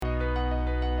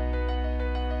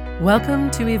Welcome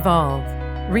to Evolve,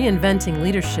 Reinventing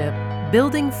Leadership,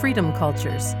 Building Freedom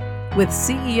Cultures, with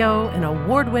CEO and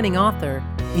award-winning author,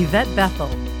 Yvette Bethel.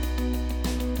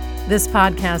 This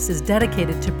podcast is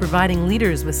dedicated to providing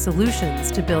leaders with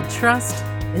solutions to build trust,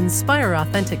 inspire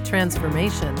authentic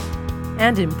transformation,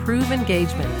 and improve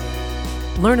engagement.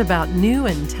 Learn about new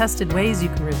and tested ways you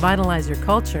can revitalize your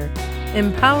culture,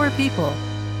 empower people,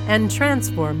 and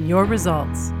transform your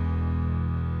results.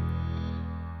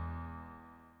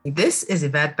 This is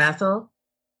Yvette Bethel,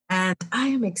 and I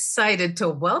am excited to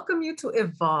welcome you to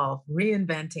Evolve,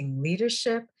 Reinventing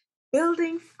Leadership,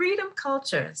 Building Freedom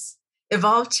Cultures.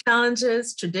 Evolve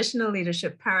challenges traditional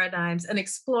leadership paradigms and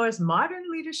explores modern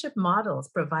leadership models,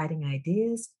 providing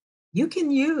ideas you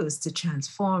can use to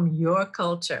transform your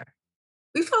culture.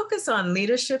 We focus on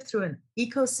leadership through an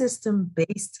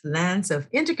ecosystem-based lens of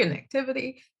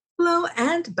interconnectivity, flow,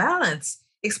 and balance,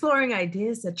 exploring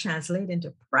ideas that translate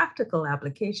into practical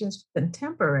applications for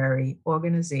contemporary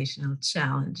organizational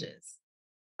challenges.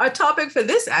 Our topic for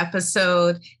this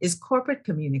episode is corporate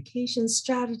communication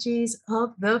strategies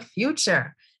of the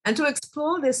future. And to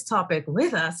explore this topic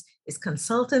with us is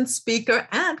consultant, speaker,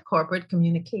 and corporate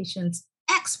communications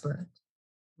expert,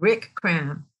 Rick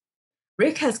Cram.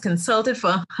 Rick has consulted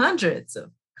for hundreds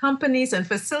of companies and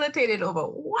facilitated over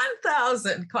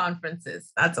 1,000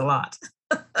 conferences. That's a lot.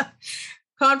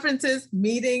 Conferences,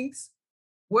 meetings,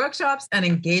 workshops, and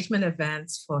engagement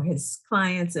events for his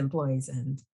clients, employees,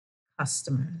 and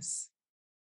customers.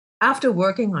 After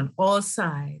working on all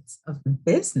sides of the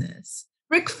business,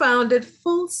 Rick founded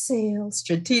Full Sail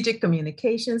Strategic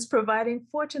Communications, providing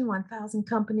Fortune 1000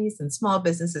 companies and small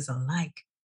businesses alike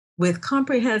with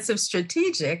comprehensive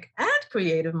strategic and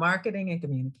creative marketing and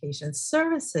communication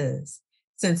services.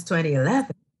 Since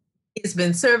 2011, he's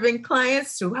been serving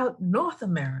clients throughout North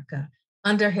America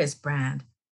under his brand,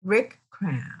 Rick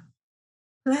Cram.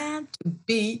 Plan to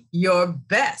be your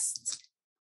best.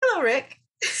 Hello, Rick,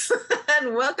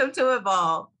 and welcome to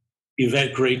Evolve.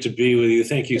 Yvette, great to be with you.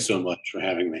 Thank you so much for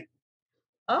having me.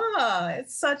 Oh,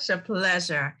 it's such a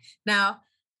pleasure. Now,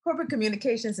 corporate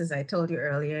communications, as I told you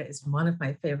earlier, is one of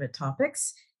my favorite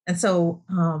topics. And so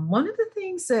one of the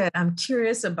things that I'm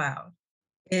curious about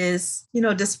is,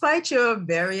 despite your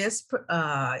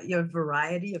your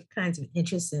variety of kinds of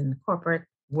interests in corporate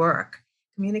work,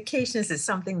 communications is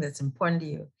something that's important to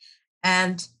you.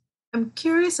 And I'm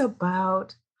curious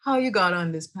about how you got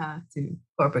on this path to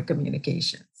corporate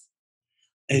communications.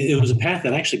 It was a path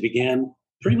that actually began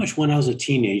pretty much when I was a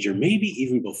teenager, maybe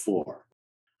even before.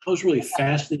 I was really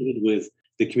fascinated with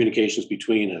the communications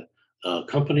between a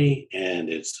company and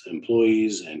its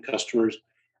employees and customers.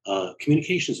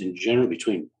 Communications in general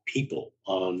between people,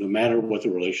 no matter what the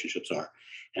relationships are.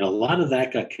 And a lot of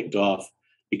that got kicked off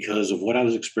because of what I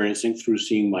was experiencing through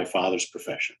seeing my father's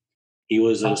profession. He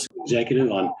was an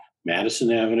executive on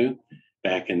Madison Avenue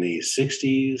back in the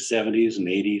 60s, 70s, and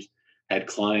 80s, had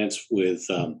clients with,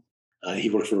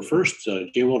 he worked for first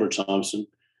J. Walter Thompson,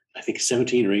 I think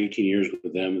 17 or 18 years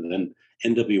with them, and then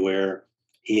NWR.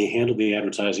 He handled the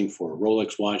advertising for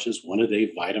Rolex watches, One A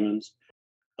Day vitamins,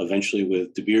 eventually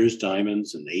with De Beers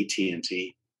Diamonds and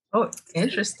AT&T. Oh,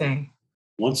 interesting.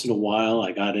 Once in a while,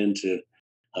 I got into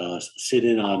sit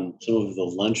in on some of the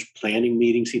lunch planning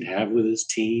meetings he'd have with his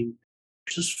team.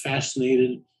 Just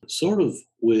fascinated, sort of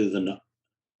with an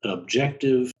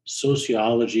objective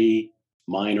sociology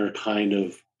minor, kind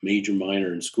of major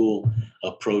minor in school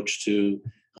approach to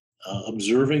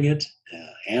observing it,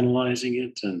 analyzing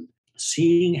it, and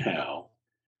seeing how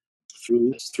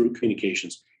through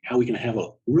communications, how we can have a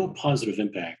real positive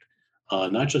impact,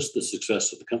 not just the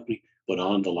success of the company, but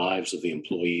on the lives of the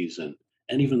employees and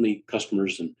even the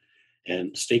customers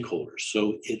and stakeholders.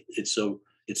 So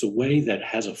it's a way that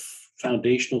has a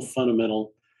foundational,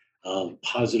 fundamental,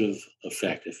 positive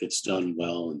effect if it's done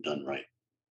well and done right.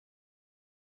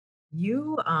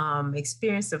 You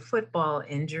experienced a football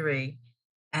injury,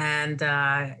 and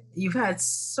you've had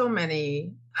so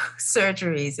many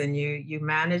surgeries, and you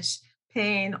manage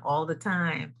pain all the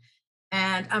time.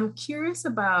 And I'm curious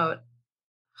about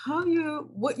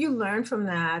what you learned from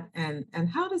that, and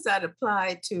how does that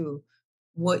apply to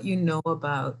what you know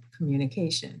about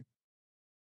communication?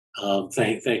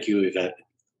 Thank you, Yvette.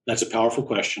 That's a powerful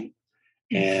question.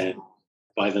 And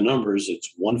by the numbers,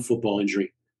 it's one football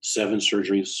injury, 7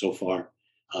 surgeries so far,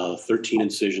 13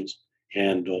 incisions,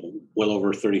 and well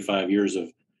over 35 years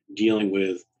of dealing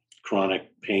with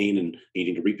chronic pain and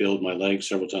needing to rebuild my leg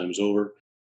several times over.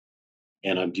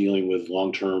 And I'm dealing with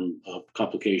long-term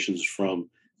complications from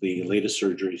the latest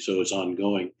surgery, so it's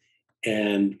ongoing.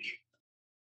 And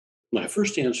my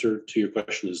first answer to your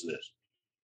question is this.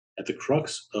 At the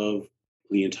crux of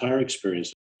the entire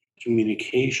experience,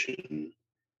 communication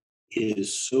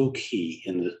is so key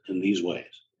in these ways.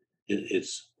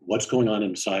 It's what's going on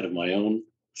inside of my own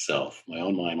self, my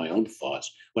own mind, my own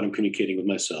thoughts, what I'm communicating with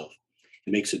myself.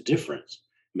 It makes a difference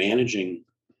managing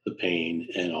the pain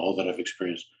and all that I've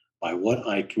experienced by what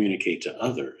I communicate to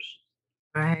others.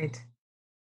 Right.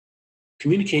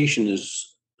 Communication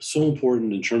is so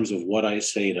important in terms of what I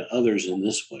say to others in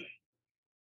this way.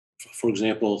 For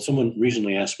example, someone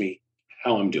recently asked me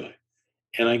how I'm doing,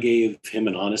 and I gave him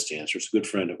an honest answer. It's a good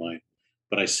friend of mine.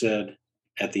 But I said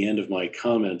at the end of my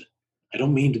comment, I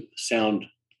don't mean to sound,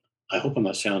 I hope I'm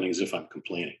not sounding as if I'm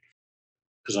complaining,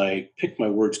 because I picked my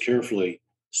words carefully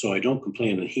so I don't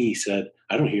complain. And he said,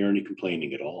 I don't hear any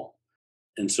complaining at all.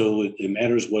 And so it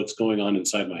matters what's going on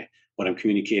inside what I'm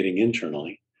communicating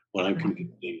internally, what I'm Right.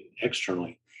 communicating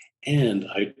externally. And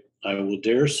I will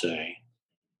dare say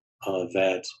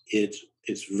that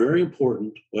it's very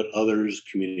important what others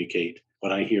communicate,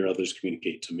 what I hear others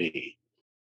communicate to me.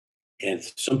 And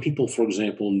some people, for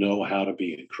example, know how to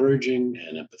be encouraging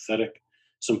and empathetic.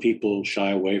 Some people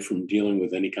shy away from dealing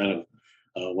with any kind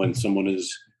of when someone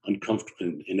is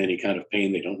uncomfortable in any kind of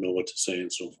pain, they don't know what to say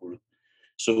and so forth.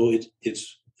 So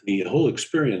it's the whole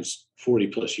experience, 40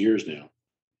 plus years now,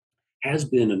 has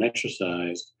been an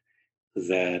exercise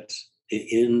that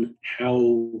in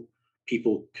how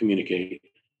people communicate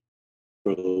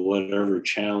for whatever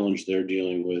challenge they're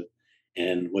dealing with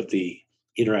and what the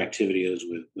interactivity is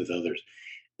with others.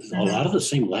 A Mhm. lot of the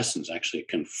same lessons actually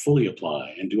can fully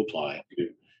apply and do apply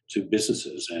to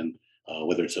businesses and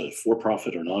whether it's a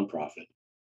for-profit or nonprofit.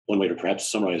 One way to perhaps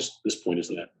summarize this point is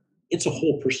that it's a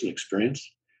whole person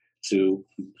experience to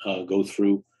go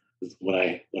through what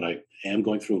I am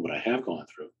going through and what I have gone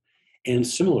through. And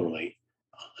similarly,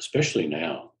 especially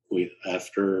now, we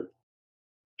after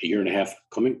a year and a half,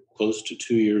 coming close to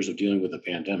 2 years of dealing with a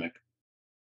pandemic,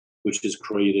 which has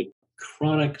created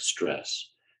chronic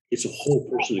stress. It's a whole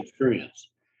person experience.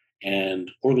 And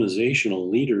organizational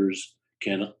leaders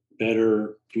can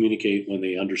better communicate when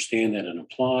they understand that and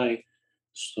apply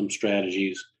some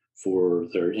strategies for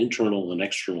their internal and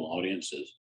external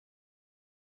audiences.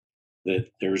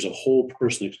 That there's a whole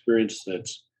person experience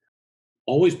that's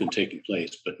always been taking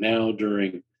place, but now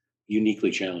during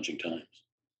uniquely challenging times.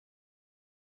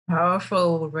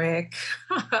 Powerful, Rick.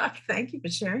 Thank you for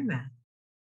sharing that.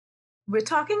 We're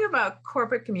talking about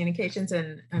corporate communications,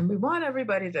 and we want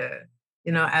everybody to,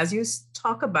 as you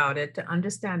talk about it, to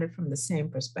understand it from the same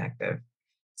perspective.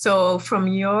 So, from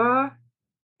your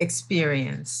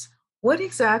experience, what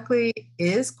exactly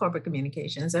is corporate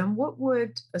communications, and what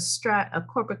would a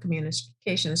corporate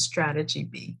communication strategy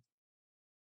be?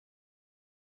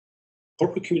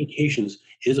 Corporate communications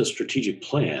is a strategic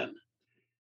plan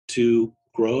to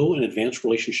grow and advance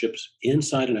relationships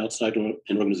inside and outside an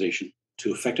organization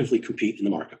to effectively compete in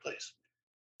the marketplace.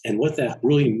 And what that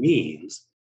really means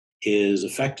is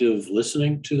effective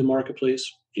listening to the marketplace,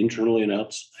 internally and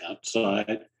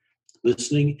outside,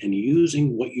 listening and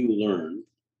using what you learn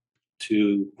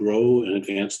to grow and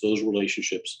advance those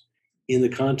relationships in the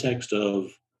context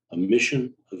of a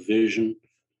mission, a vision,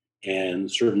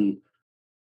 and certain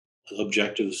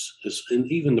objectives, and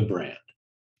even the brand.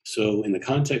 So, in the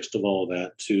context of all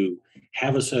that, to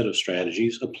have a set of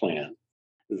strategies, a plan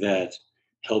that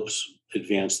helps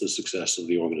advance the success of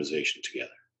the organization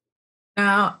together.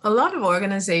 Now, a lot of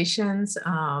organizations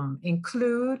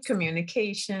include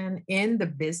communication in the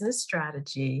business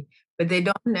strategy, but they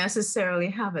don't necessarily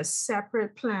have a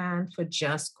separate plan for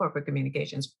just corporate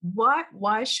communications.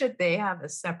 Why should they have a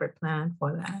separate plan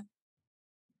for that?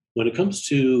 When it comes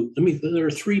to, there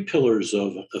are three pillars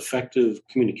of effective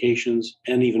communications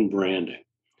and even branding.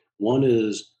 One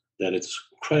is that it's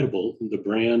credible, the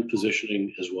brand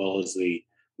positioning as well as the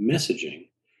messaging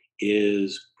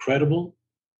is credible.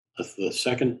 The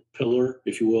second pillar,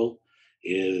 if you will,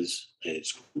 is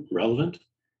it's relevant.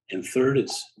 And third,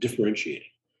 it's differentiating.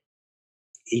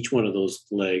 Each one of those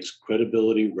legs,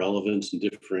 credibility, relevance, and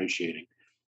differentiating,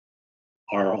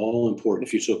 are all important.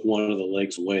 If you took one of the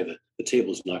legs away, the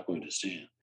table is not going to stand.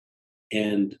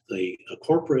 And a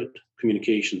corporate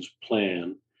communications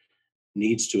plan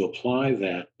needs to apply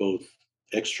that both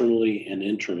externally and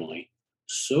internally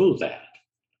so that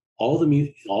all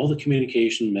the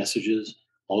communication messages,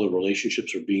 all the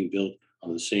relationships are being built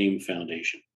on the same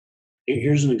foundation.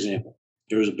 Here's an example.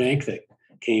 There was a bank that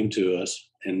came to us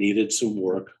and needed some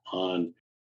work on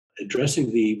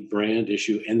addressing the brand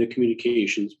issue and the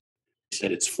communications. They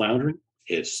said it's floundering,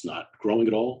 it's not growing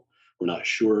at all. We're not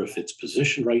sure if it's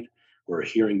positioned right. We're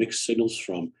hearing mixed signals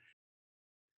from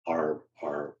our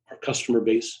customer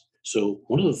base. So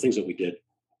one of the things that we did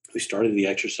we started the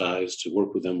exercise to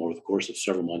work with them over the course of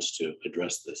several months to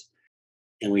address this.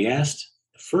 And we asked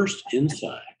first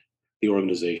inside the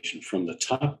organization, from the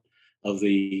top of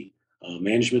the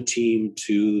management team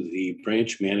to the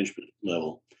branch management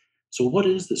level, so what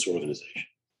is this organization?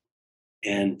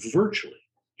 And virtually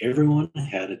everyone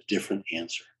had a different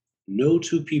answer. No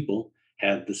two people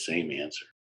had the same answer.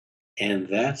 And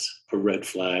that's a red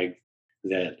flag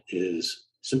that is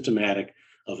symptomatic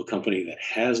of a company that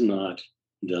has not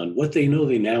done what they know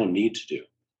they now need to do.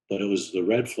 But it was the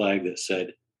red flag that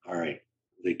said, all right,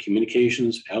 the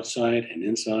communications outside and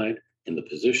inside, and the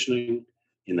positioning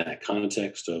in that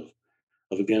context of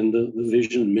again, the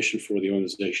vision and mission for the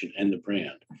organization and the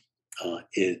brand,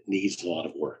 it needs a lot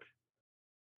of work.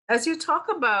 As you talk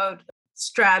about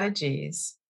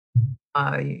strategies,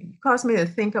 you caused me to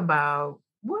think about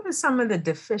what are some of the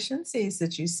deficiencies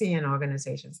that you see in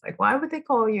organizations? Like, why would they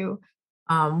call you?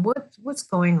 What's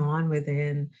going on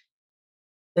within?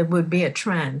 It would be a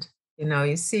trend.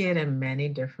 You see it in many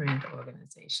different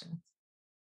organizations.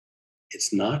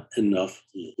 It's not enough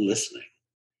listening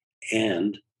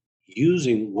and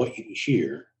using what you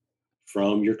hear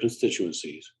from your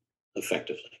constituencies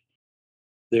effectively.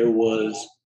 There was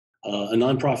a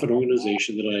nonprofit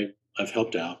organization that I've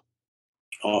helped out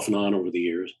off and on over the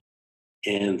years,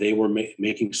 and they were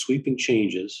making sweeping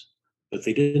changes, but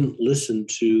they didn't listen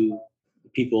to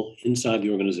people inside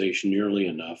the organization nearly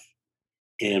enough.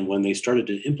 And when they started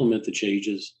to implement the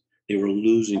changes, they were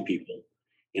losing people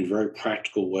in very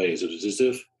practical ways. It was as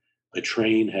if a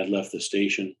train had left the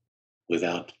station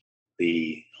without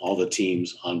all the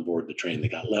teams on board the train. They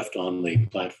got left on the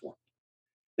platform.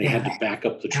 They had to back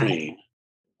up the train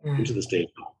into the station,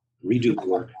 redo the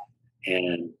work,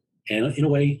 and in a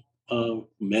way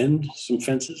mend some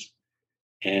fences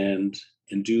and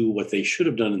do what they should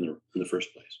have done in the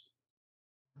first place.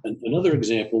 And another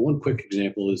example, one quick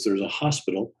example, is there's a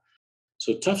hospital.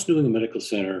 So Tufts New England Medical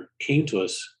Center came to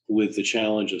us with the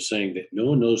challenge of saying that no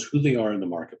one knows who they are in the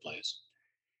marketplace,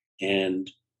 and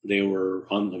they were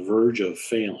on the verge of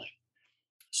failing.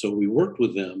 So we worked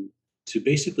with them to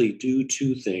basically do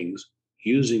two things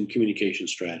using communication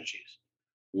strategies.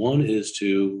 One is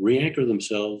to re-anchor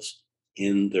themselves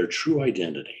in their true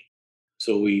identity.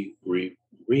 So we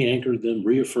re-anchored them,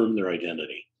 reaffirmed their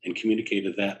identity, and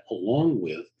communicated that along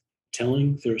with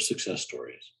telling their success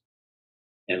stories.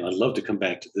 And I'd love to come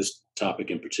back to this topic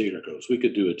in particular, because we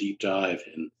could do a deep dive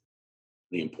in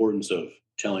the importance of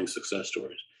telling success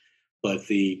stories. But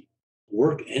the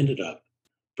work ended up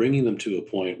bringing them to a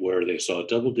point where they saw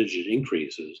double-digit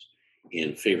increases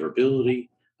in favorability.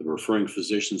 The referring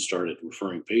physicians started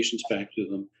referring patients back to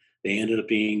them. They ended up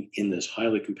being, in this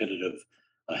highly competitive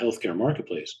healthcare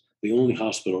marketplace, the only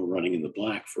hospital running in the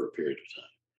black for a period of time.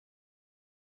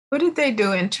 What did they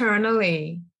do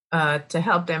internally to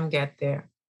help them get there?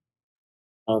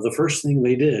 The first thing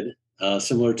they did,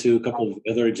 similar to a couple of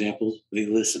other examples, they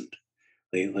listened.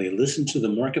 They listened to the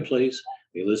marketplace.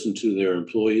 They listened to their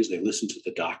employees. They listened to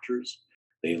the doctors.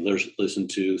 They listened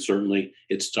to, certainly,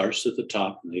 it starts at the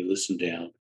top, and they listen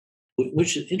down.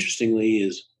 Which, interestingly,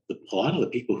 is a lot of the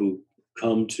people who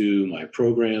come to my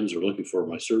programs or looking for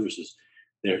my services,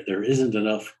 there isn't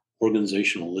enough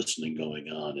organizational listening going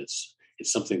on. It's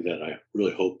something that I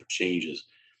really hope changes.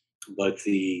 But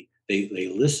they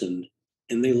listened,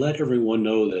 and they let everyone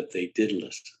know that they did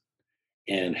listen,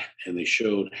 and they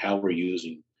showed how we're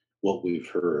using what we've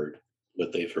heard,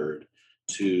 what they've heard,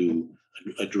 to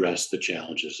address the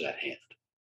challenges at hand.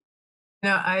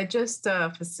 Now, I just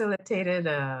facilitated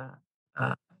a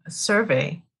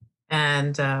survey,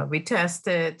 and we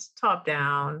tested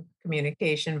top-down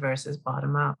communication versus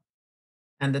bottom-up.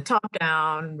 And the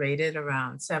top-down rated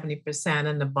around 70%,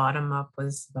 and the bottom-up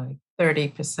was like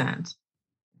 30% in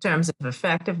terms of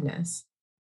effectiveness.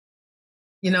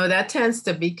 That tends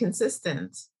to be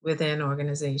consistent within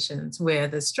organizations where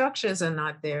the structures are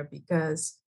not there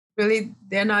because really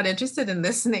they're not interested in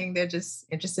listening, they're just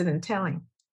interested in telling.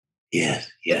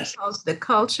 Yes. The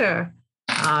culture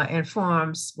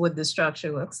informs what the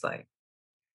structure looks like.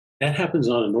 That happens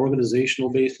on an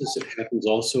organizational basis. It happens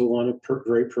also on a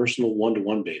very personal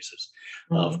one-to-one basis.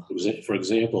 For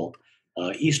example,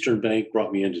 Eastern Bank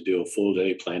brought me in to do a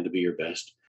full-day Plan to Be Your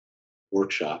Best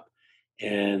workshop.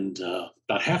 And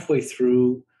about halfway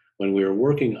through, when we were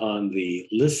working on the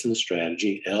listen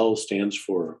strategy, L stands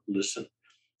for listen.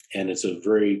 And it's a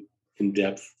very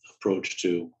in-depth approach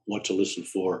to what to listen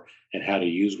for and how to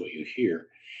use what you hear.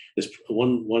 This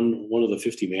one of the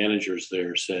 50 managers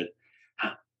there said,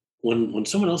 when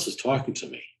someone else is talking to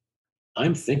me,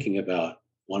 I'm thinking about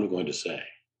what I'm going to say.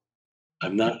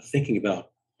 I'm not thinking about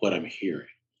what I'm hearing.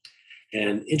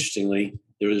 And interestingly,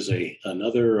 There is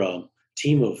another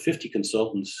team of 50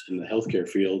 consultants in the healthcare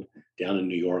field down in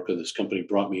New York. This company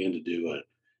brought me in to do a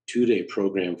 2-day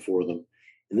program for them.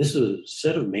 And this is a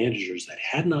set of managers that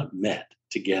had not met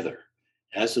together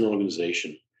as an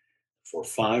organization for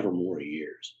 5 or more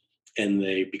years. And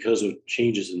they, because of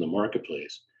changes in the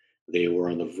marketplace, they were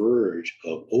on the verge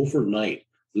of overnight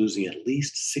losing at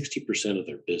least 60% of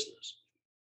their business.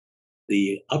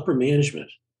 The upper management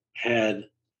had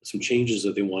some changes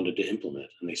that they wanted to implement.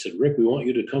 And they said, Rick, we want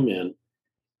you to come in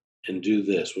and do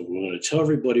this. We're going to tell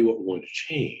everybody what we're going to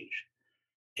change.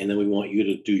 And then we want you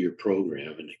to do your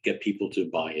program and get people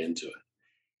to buy into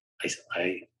it.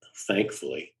 I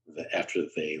thankfully, that after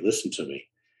they listened to me,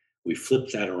 we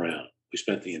flipped that around. We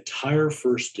spent the entire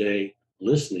first day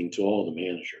listening to all the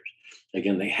managers.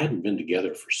 Again, they hadn't been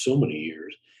together for so many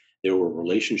years. There were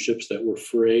relationships that were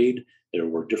frayed. There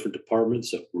were different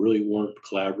departments that really weren't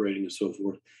collaborating and so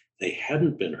forth. They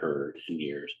hadn't been heard in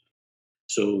years.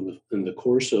 So in the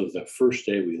course of the first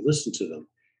day, we listened to them.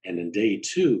 And in day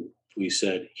 2, we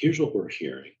said, here's what we're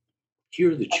hearing.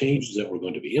 Here are the changes that we're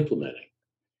going to be implementing.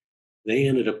 They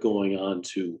ended up going on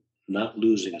to not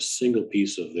losing a single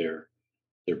piece of their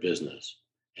business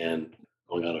and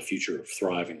going on a future of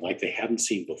thriving like they hadn't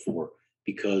seen before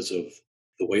because of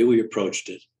the way we approached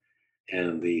it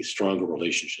and the stronger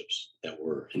relationships that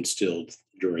were instilled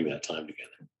during that time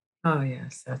together. Oh,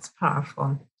 yes, that's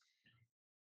powerful.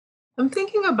 I'm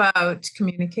thinking about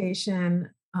communication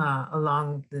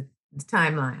along the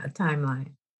timeline, a timeline.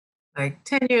 Like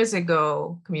 10 years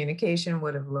ago, communication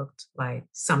would have looked like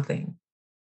something.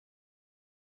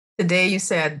 Today, you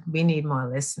said we need more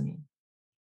listening.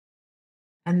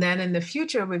 And then in the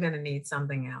future, we're going to need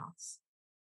something else.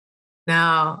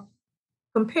 Now,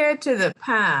 compared to the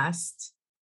past,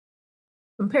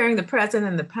 comparing the present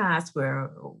and the past,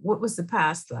 what was the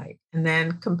past like? And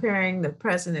then comparing the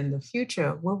present and the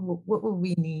future, what will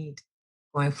we need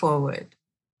going forward?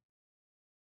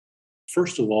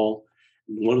 First of all,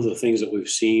 one of the things that we've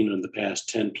seen in the past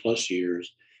 10 plus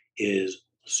years is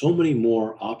so many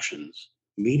more options,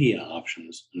 media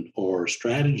options, or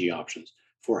strategy options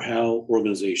for how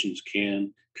organizations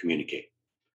can communicate.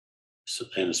 So,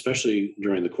 and especially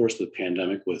during the course of the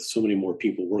pandemic, with so many more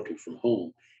people working from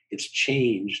home, it's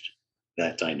changed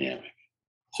that dynamic.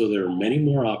 So there are many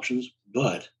more options,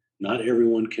 but not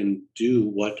everyone can do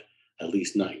what, at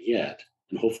least not yet,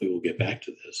 and hopefully we'll get back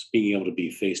to this, being able to be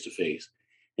face to face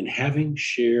and having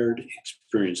shared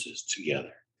experiences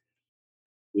together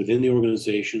within the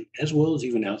organization as well as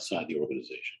even outside the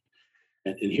organization.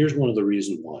 And here's one of the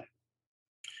reasons why.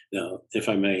 Now, if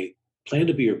I may, Plan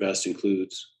to Be Your Best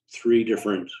includes 3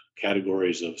 different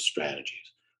categories of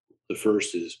strategies. The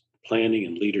first is planning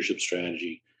and leadership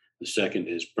strategy. The second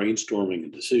is brainstorming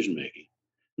and decision making.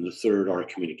 And the third are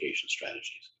communication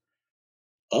strategies.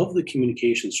 Of the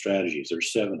communication strategies,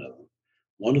 there's 7 of them.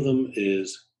 One of them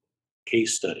is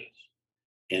case studies.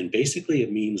 And basically,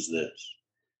 it means this: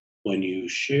 when you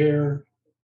share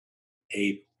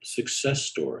a success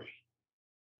story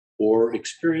or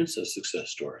experience a success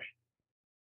story,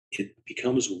 it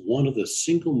becomes one of the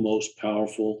single most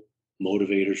powerful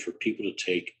motivators for people to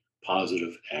take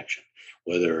positive action,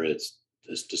 whether it's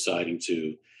deciding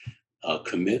to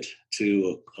commit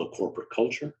to a corporate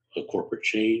culture, a corporate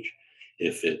change,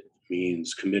 if it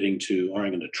means committing to, all right,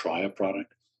 I'm going to try a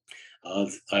product.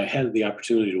 I had the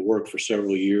opportunity to work for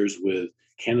several years with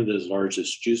Canada's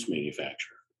largest juice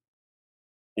manufacturer.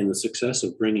 And the success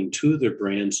of bringing 2 of their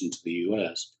brands into the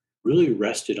US really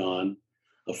rested on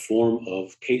a form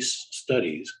of case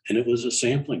studies, and it was a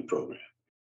sampling program,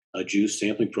 a juice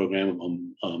sampling program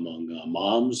among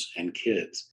moms and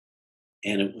kids.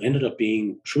 And it ended up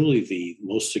being truly the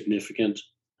most significant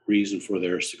reason for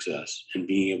their success and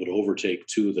being able to overtake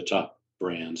 2 of the top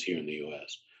brands here in the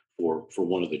US for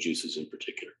one of the juices in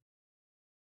particular.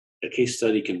 A case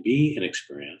study can be an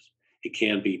experience. It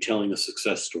can be telling a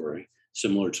success story,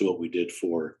 similar to what we did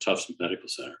for Tufts Medical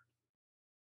Center,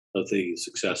 of the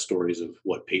success stories of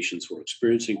what patients were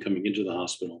experiencing coming into the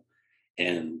hospital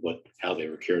and how they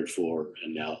were cared for,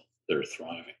 and now they're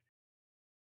thriving.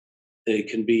 It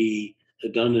can be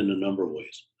done in a number of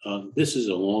ways. This is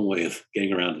a long way of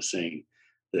getting around to saying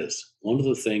this. One of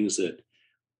the things that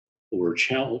we're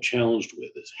challenged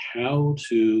with is how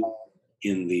to,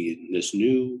 in this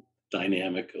new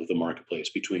dynamic of the marketplace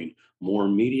between more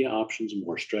media options,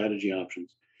 more strategy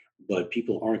options, but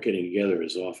people aren't getting together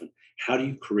as often. How do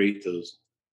you create those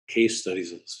case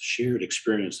studies, those shared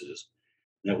experiences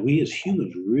that we as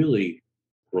humans really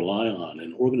rely on,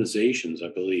 and organizations, I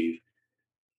believe,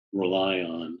 rely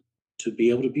on to be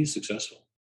able to be successful?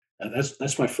 And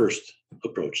that's my first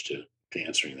approach to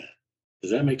answering that.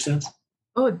 Does that make sense?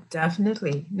 Oh,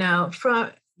 definitely. Now,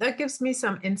 from that gives me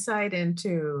some insight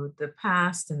into the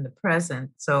past and the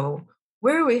present. So,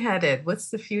 where are we headed? What's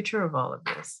the future of all of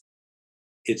this?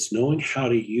 It's knowing how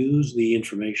to use the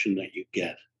information that you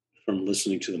get from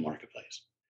listening to the marketplace.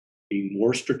 Be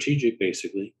more strategic,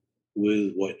 basically,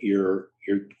 with what you're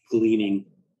gleaning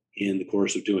in the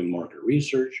course of doing market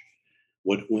research,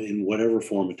 in whatever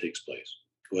form it takes place,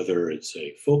 whether it's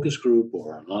a focus group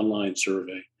or an online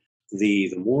survey.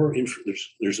 The more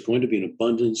there's going to be an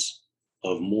abundance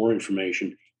of more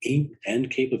information and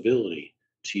capability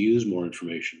to use more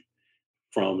information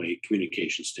from a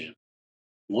communication standpoint.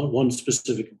 One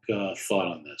specific thought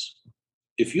on this.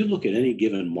 If you look at any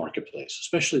given marketplace,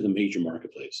 especially the major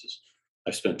marketplaces,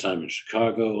 I've spent time in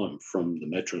Chicago. I'm from the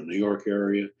Metro New York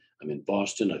area. I'm in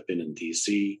Boston. I've been in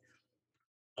DC.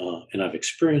 And I've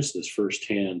experienced this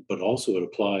firsthand, but also it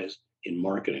applies in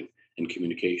marketing and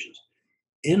communications.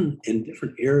 In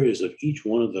different areas of each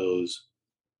one of those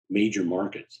major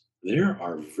markets, there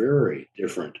are very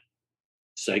different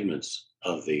segments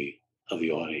of the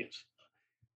audience.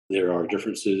 There are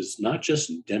differences not just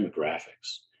in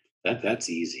demographics, that's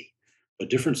easy, but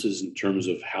differences in terms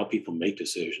of how people make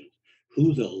decisions,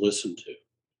 who they'll listen to.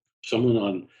 Someone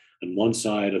on one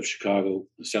side of Chicago,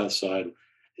 the south side,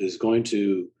 is going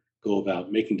to go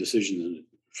about making decisions in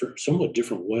a somewhat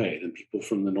different way than people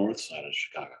from the north side of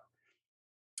Chicago.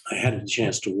 I had a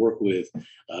chance to work with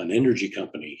an energy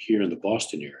company here in the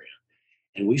Boston area,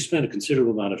 and we spent a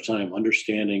considerable amount of time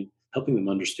helping them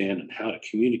understand and how to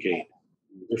communicate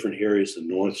in different areas of the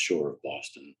North Shore of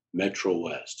Boston, Metro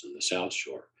West, and the South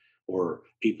Shore, or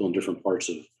people in different parts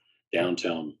of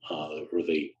downtown or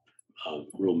the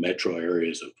real metro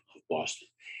areas of Boston,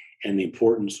 and the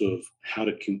importance of how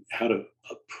to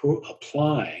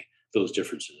apply those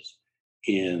differences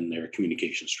in their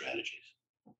communication strategies.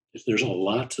 There's a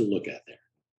lot to look at there.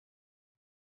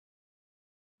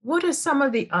 What are some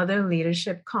of the other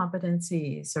leadership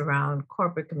competencies around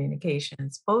corporate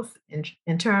communications, both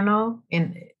internal,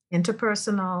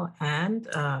 interpersonal, and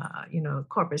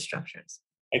corporate structures?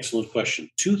 Excellent question.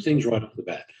 Two things right off the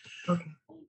bat. Okay.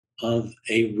 Of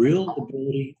a real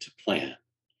ability to plan.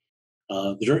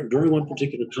 During one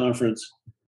particular conference,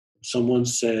 someone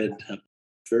said, a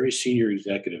very senior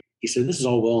executive, he said, "This is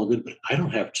all well and good, but I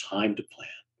don't have time to plan."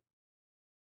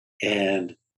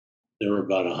 And there were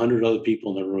about 100 other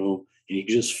people in the room, and you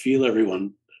could just feel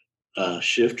everyone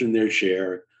shift in their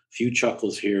chair, a few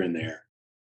chuckles here and there.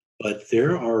 But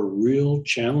there are real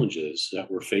challenges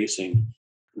that we're facing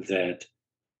that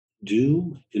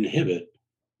do inhibit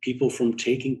people from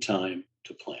taking time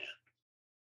to plan.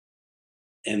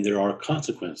 And there are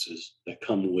consequences that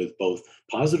come with both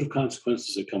positive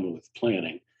consequences that come with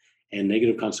planning and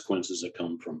negative consequences that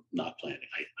come from not planning.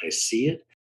 I see it.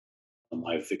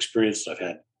 I've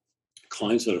had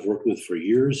clients that I've worked with for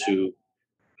years who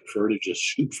prefer to just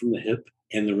shoot from the hip,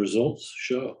 and the results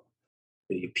show.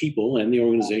 The people and the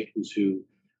organizations who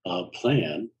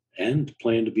plan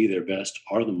to be their best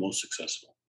are the most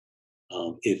successful.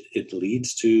 It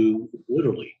leads to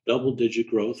literally double digit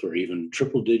growth or even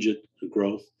triple digit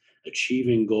growth,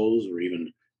 achieving goals or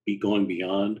even be going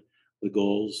beyond the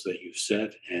goals that you've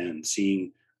set and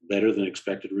seeing better than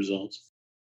expected results.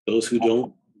 Those who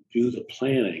don't do the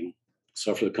planning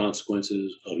suffer the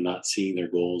consequences of not seeing their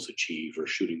goals achieved or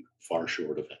shooting far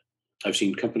short of it. I've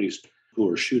seen companies who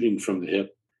are shooting from the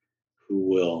hip who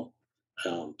will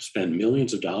spend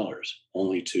millions of dollars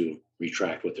only to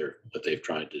retract what they've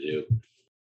tried to do.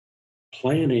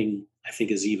 Planning, I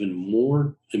think, is even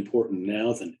more important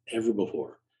now than ever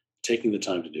before. Taking the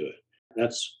time to do it.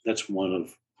 That's one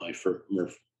of my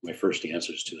first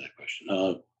answers to that question.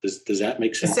 Does that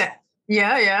make sense?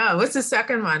 Yeah, yeah. What's the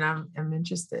second one? I'm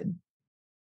interested.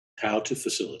 How to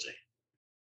facilitate.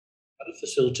 How to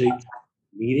facilitate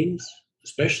meetings,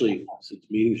 especially since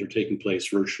meetings are taking place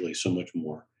virtually so much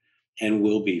more, and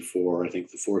will be for I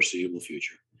think the foreseeable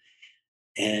future.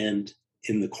 And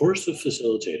in the course of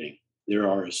facilitating, there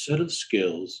are a set of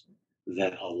skills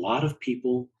that a lot of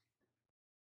people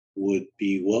would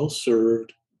be well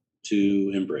served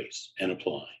to embrace and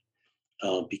apply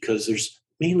because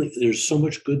there's so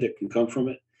much good that can come from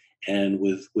it, and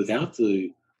without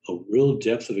the a real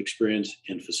depth of experience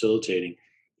in facilitating,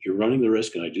 you're running the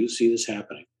risk, and I do see this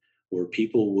happening, where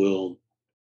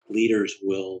leaders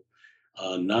will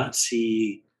not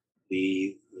see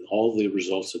the all the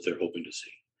results that they're hoping to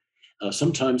see.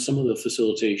 Sometimes some of the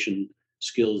facilitation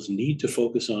skills need to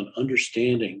focus on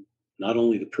understanding not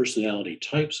only the personality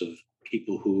types of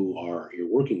people who are you're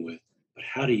working with, but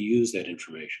how to use that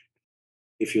information.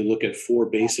 If you look at four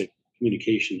basic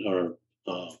communication or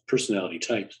personality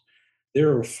types,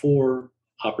 there are four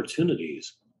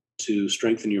opportunities to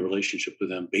strengthen your relationship with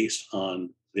them based on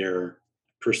their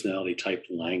personality type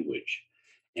language.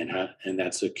 And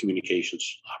that's a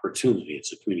communications opportunity.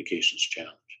 It's a communications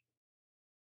challenge.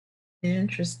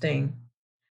 Interesting.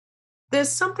 There's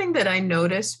something that I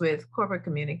notice with corporate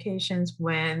communications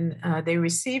when they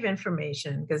receive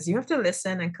information, because you have to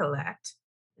listen and collect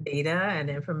data and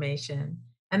information.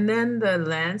 And then the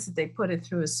lens that they put it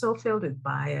through is so filled with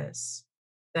bias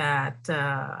that,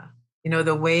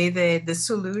 the way the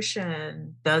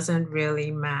solution doesn't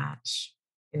really match,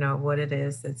 what it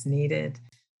is that's needed.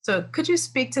 So could you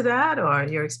speak to that or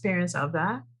your experience of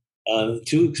that?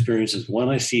 Two experiences. One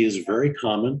I see is very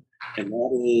common, and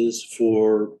that is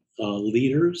for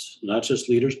leaders, not just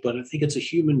leaders, but I think it's a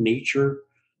human nature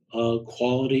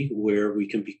quality where we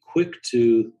can be quick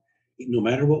to, no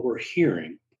matter what we're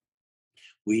hearing,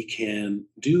 we can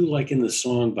do like in the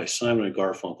song by Simon and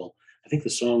Garfunkel. I think the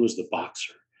song was The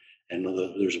Boxer. And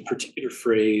there's a particular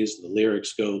phrase, the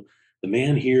lyrics go, the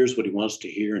man hears what he wants to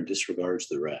hear and disregards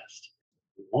the rest.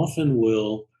 We often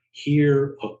will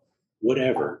hear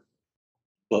whatever,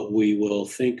 but we will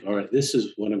think, all right, this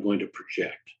is what I'm going to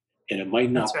project. And it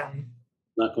might That's right.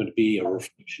 not going to be a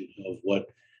reflection of what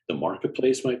the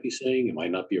marketplace might be saying. It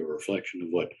might not be a reflection of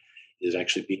what is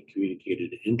actually being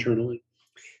communicated internally.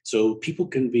 So people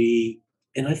can be,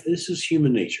 and this is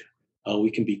human nature.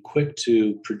 We can be quick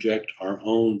to project our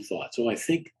own thoughts. So I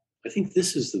think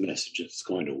this is the message that's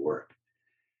going to work.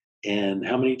 And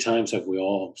how many times have we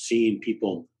all seen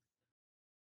people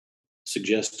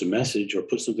suggest a message or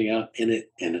put something out and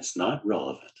it's not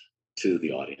relevant to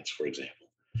the audience, for example?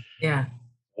 Yeah.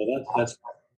 Well, that's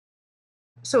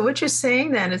So what you're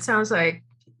saying then, it sounds like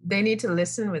they need to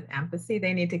listen with empathy.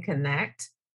 They need to connect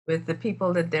with the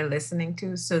people that they're listening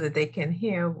to so that they can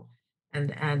hear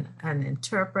and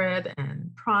interpret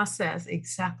and process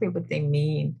exactly what they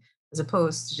mean, as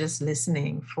opposed to just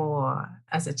listening for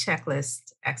as a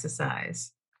checklist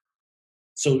exercise.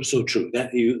 so true.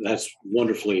 That's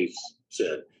wonderfully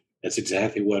said. That's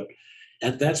exactly what,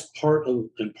 and that's part of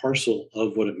and parcel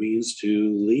of what it means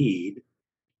to lead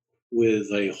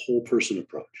with a whole person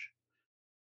approach.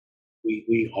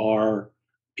 We are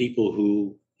people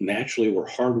who naturally were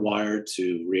hardwired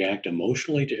to react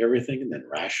emotionally to everything and then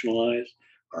rationalize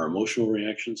our emotional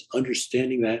reactions.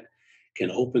 Understanding that can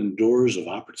open doors of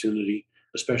opportunity,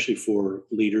 especially for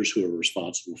leaders who are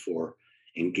responsible for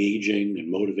engaging and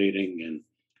motivating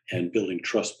and building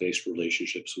trust-based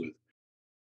relationships with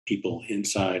people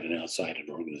inside and outside an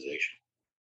organization.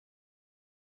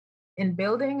 In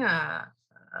building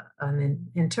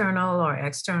an internal or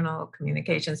external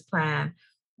communications plan,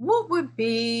 what would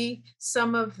be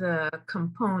some of the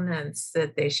components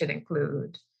that they should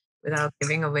include without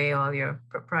giving away all your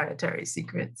proprietary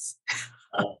secrets?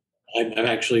 Uh, I'm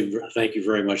actually, thank you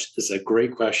very much. This is a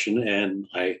great question, and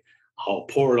I'll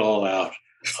pour it all out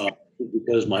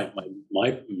because my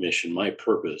mission, my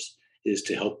purpose is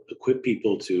to help equip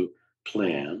people to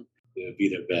plan, to be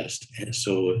their best, and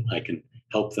so I can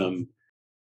help them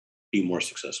be more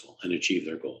successful and achieve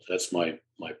their goals. That's my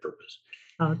purpose.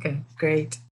 Okay,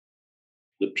 great.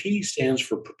 The P stands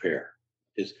for prepare.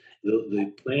 Is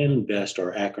the plan and best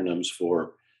are acronyms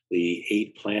for the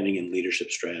 8 planning and leadership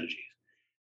strategies.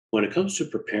 When it comes to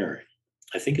preparing,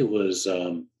 I think it was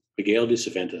Miguel de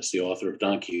Cervantes, the author of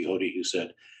Don Quixote, who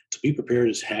said, "To be prepared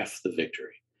is half the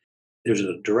victory." There's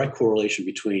a direct correlation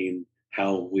between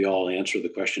how we all answer the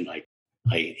question,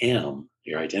 I am,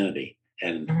 your identity,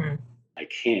 and Mhm. I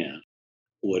can.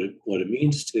 What it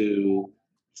means to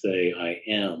say I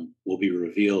am will be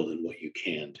revealed in what you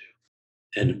can do.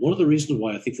 And one of the reasons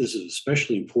why I think this is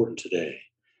especially important today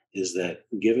is that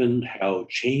given how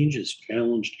change has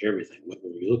challenged everything, whether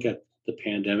we look at the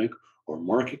pandemic or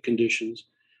market conditions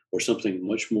or something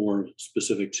much more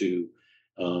specific to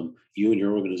you and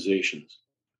your organizations,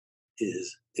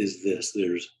 is this: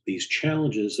 there's these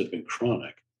challenges that have been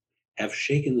chronic, have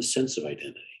shaken the sense of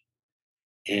identity,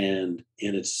 and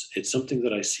it's something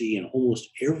that I see in almost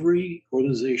every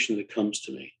organization that comes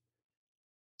to me,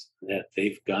 that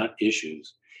they've got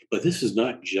issues. But this is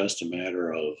not just a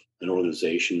matter of an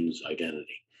organization's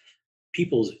identity.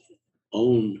 People's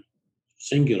own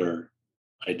singular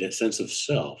sense of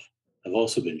self have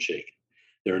also been shaken.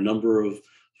 There are a number of,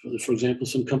 for example,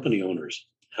 some company owners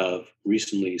have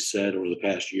recently said over the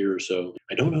past year or so,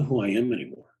 I don't know who I am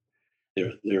anymore.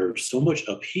 There's so much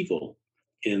upheaval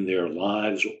in their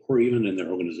lives or even in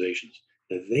their organizations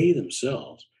that they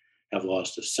themselves have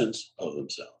lost a sense of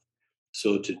themselves.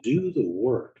 So to do the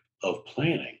work of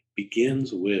planning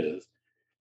begins with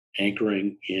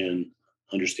anchoring in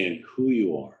understanding who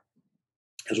you are,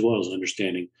 as well as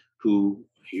understanding who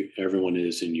everyone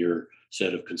is in your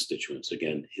set of constituents,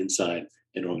 again, inside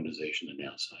an organization and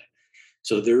outside.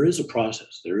 So there is a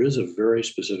process. There is a very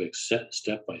specific set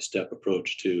step-by-step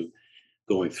approach to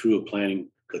going through a planning,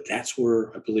 but that's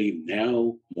where I believe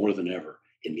now more than ever,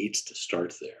 it needs to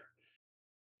start there.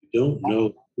 You don't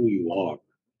know who you are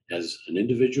as an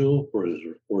individual or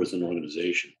as an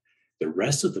organization. The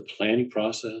rest of the planning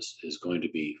process is going to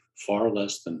be far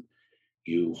less than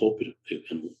you hope it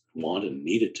and want and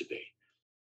need it to be.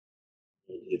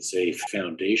 It's a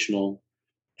foundational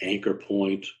anchor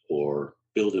point or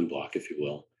building block, if you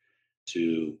will,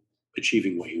 to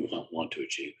achieving what you want to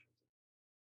achieve.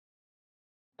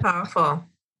 Powerful.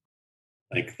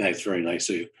 That's very nice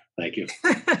of you. Thank you.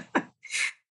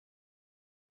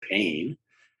 Pain,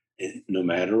 no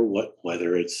matter what,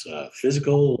 whether it's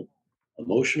physical,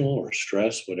 emotional, or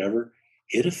stress, whatever,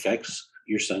 it affects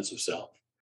your sense of self.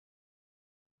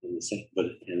 And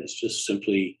it's just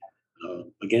simply,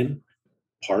 again,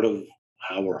 part of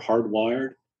how we're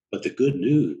hardwired. But the good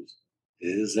news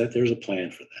is that there's a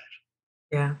plan for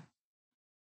that. Yeah.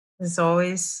 There's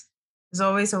always there's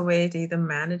always a way to either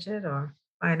manage it or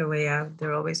find a way out.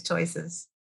 There are always choices.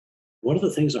 One of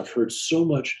the things I've heard so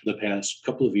much in the past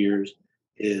couple of years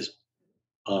is,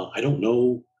 I don't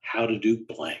know how to do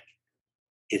blank.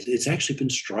 It's actually been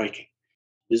striking.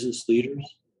 Business leaders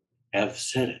have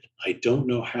said it. I don't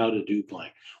know how to do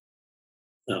blank.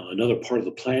 Now, another part of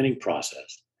the planning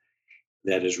process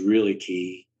that is really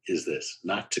key is this: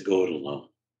 not to go it alone.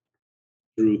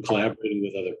 Through collaborating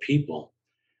with other people,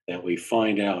 that we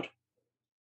find out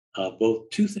both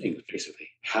two things, basically: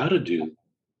 how to do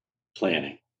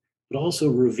planning, but also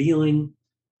revealing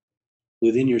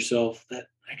within yourself that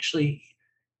actually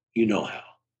you know how.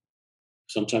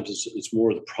 Sometimes it's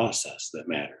more the process that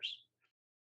matters.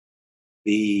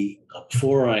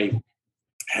 Before I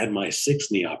had my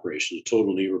sixth knee operation, a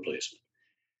total knee replacement,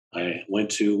 I went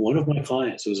to one of my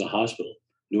clients. It was a hospital,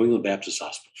 New England Baptist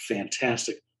Hospital,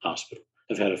 fantastic hospital.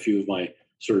 I've had a few of my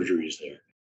surgeries there.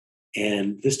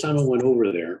 And this time I went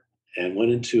over there and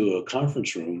went into a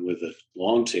conference room with a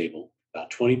long table,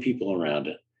 about 20 people around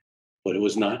it. But it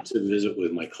was not to visit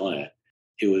with my client.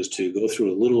 It was to go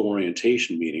through a little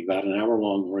orientation meeting, about an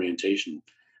hour-long orientation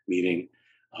meeting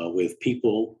with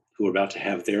people who were about to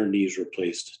have their knees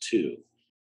replaced too.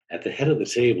 At the head of the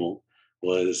table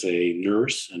was a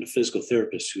nurse and a physical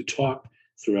therapist who talked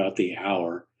throughout the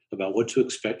hour about what to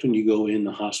expect when you go in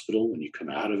the hospital, when you come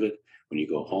out of it, when you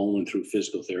go home, and through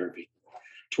physical therapy.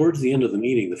 Towards the end of the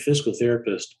meeting, the physical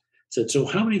therapist said, "So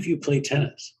how many of you play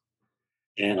tennis?"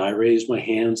 And I raised my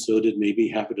hand, so did maybe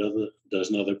half a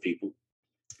dozen other people.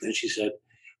 And she said,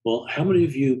 "Well, how many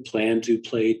of you plan to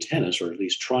play tennis, or at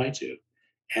least try to,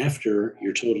 after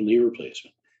your total knee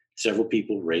replacement?" Several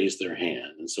people raised their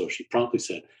hand. And so she promptly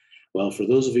said, "Well, for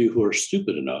those of you who are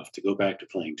stupid enough to go back to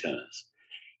playing tennis,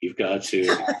 you've got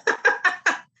to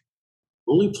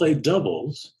only play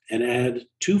doubles and add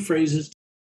two phrases.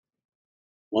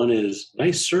 One is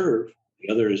nice serve,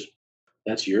 the other is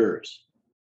that's yours."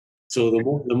 So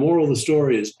the moral of the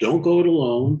story is don't go it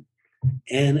alone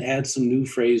and add some new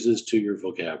phrases to your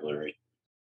vocabulary.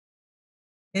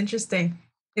 Interesting.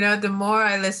 The more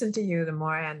I listen to you, the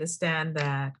more I understand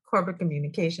that corporate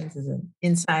communications is an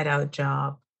inside out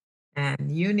job,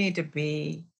 and you need to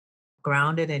be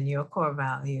grounded in your core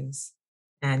values,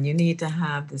 and you need to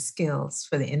have the skills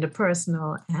for the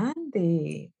interpersonal and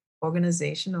the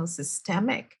organizational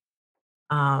systemic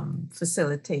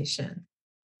facilitation.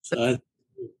 So, Uh,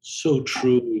 so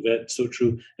true, Yvette, so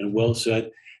true, and well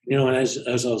said. And as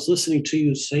I was listening to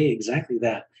you say exactly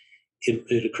that,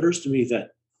 it occurs to me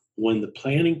that when the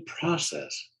planning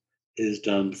process is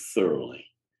done thoroughly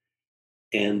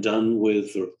and done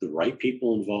with the right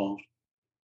people involved,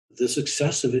 the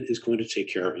success of it is going to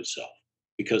take care of itself,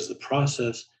 because the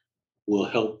process will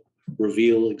help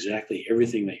reveal exactly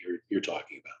everything that you're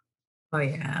talking about. oh,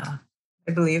 yeah,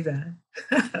 I believe that.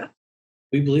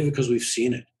 We believe it because we've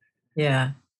seen it.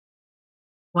 Yeah.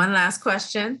 One last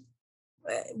question.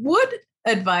 What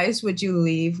advice would you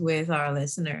leave with our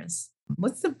listeners?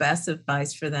 What's the best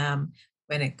advice for them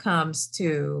when it comes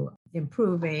to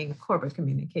improving corporate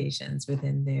communications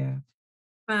within their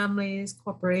families,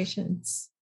 corporations?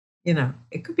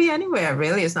 It could be anywhere,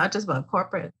 really. It's not just about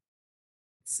corporate,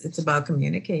 it's about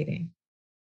communicating.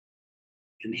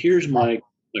 And here's my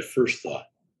first thought: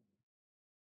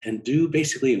 and do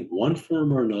basically in one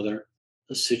form or another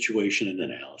a situation and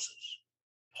analysis.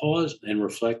 Pause and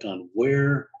reflect on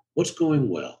what's going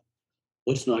well,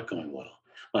 what's not going well.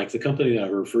 Like the company that I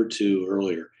referred to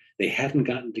earlier, they hadn't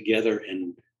gotten together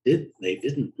and they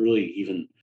didn't really even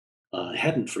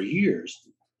hadn't for years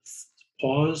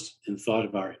paused and thought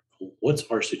about what's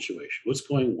our situation, what's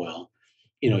going well,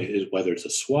 whether it's a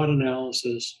SWOT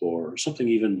analysis or something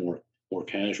even more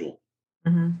casual.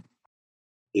 Mhm.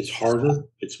 It's harder.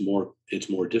 It's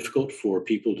more difficult for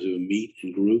people to meet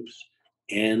in groups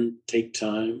and take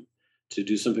time to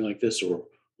do something like this. Or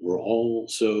we're all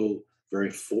so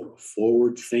very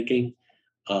forward thinking,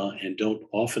 and don't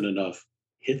often enough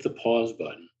hit the pause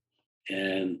button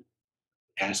and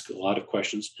ask a lot of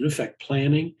questions. In effect,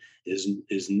 planning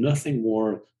is nothing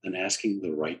more than asking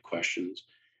the right questions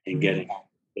and Mhm.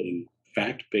 getting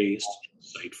fact based,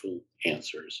 insightful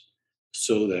answers,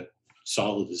 so that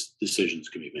solid decisions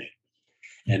can be made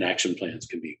and action plans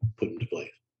can be put into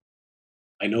place.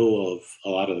 I know of a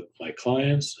lot of my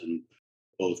clients and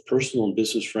both personal and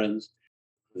business friends.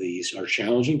 These are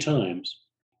challenging times.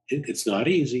 It's not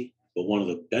easy, but one of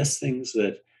the best things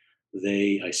that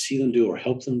I see them do or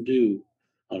help them do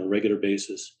on a regular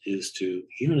basis is to,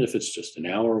 even if it's just an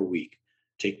hour a week,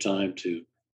 take time to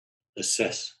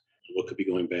assess what could be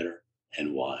going better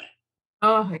and why.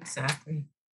 Oh, exactly.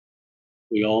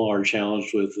 We all are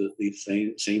challenged with these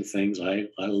same things. I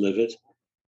live it,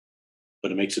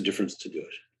 but it makes a difference to do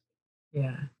it.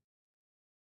 Yeah.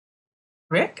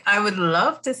 Rick, I would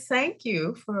love to thank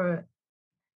you for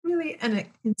really an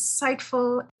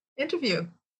insightful interview.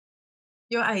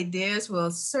 Your ideas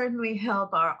will certainly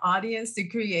help our audience to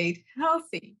create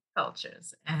healthy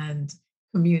cultures and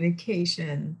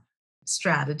communication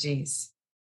strategies.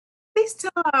 Please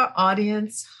tell our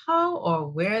audience how or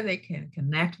where they can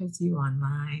connect with you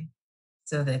online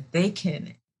so that they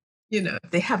can, if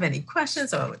they have any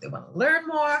questions or they want to learn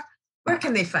more, where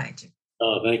can they find you?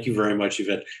 Oh, thank you very much,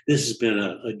 Yvette. This has been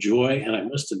a joy, and I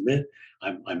must admit,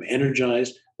 I'm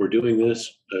energized. We're doing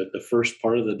this the first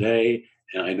part of the day,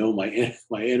 and I know my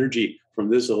energy from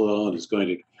this alone is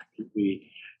going to be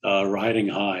riding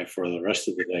high for the rest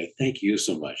of the day. Thank you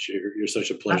so much. You're such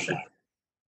a pleasure. Awesome.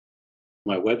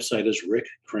 My website is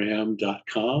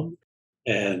rickcram.com,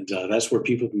 and that's where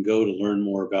people can go to learn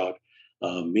more about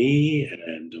me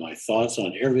and my thoughts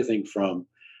on everything from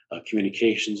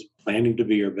communications, planning to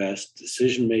be your best,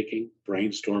 decision making,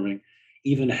 brainstorming,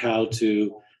 even how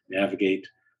to navigate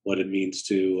what it means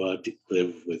to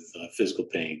live with physical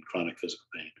pain, chronic physical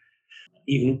pain,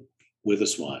 even with a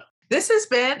smile. This has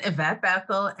been Yvette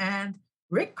Bethel and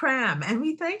Rick Cram, and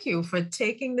we thank you for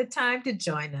taking the time to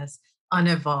join us on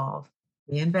Evolve,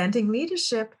 Reinventing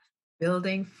Leadership,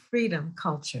 Building Freedom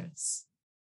Cultures.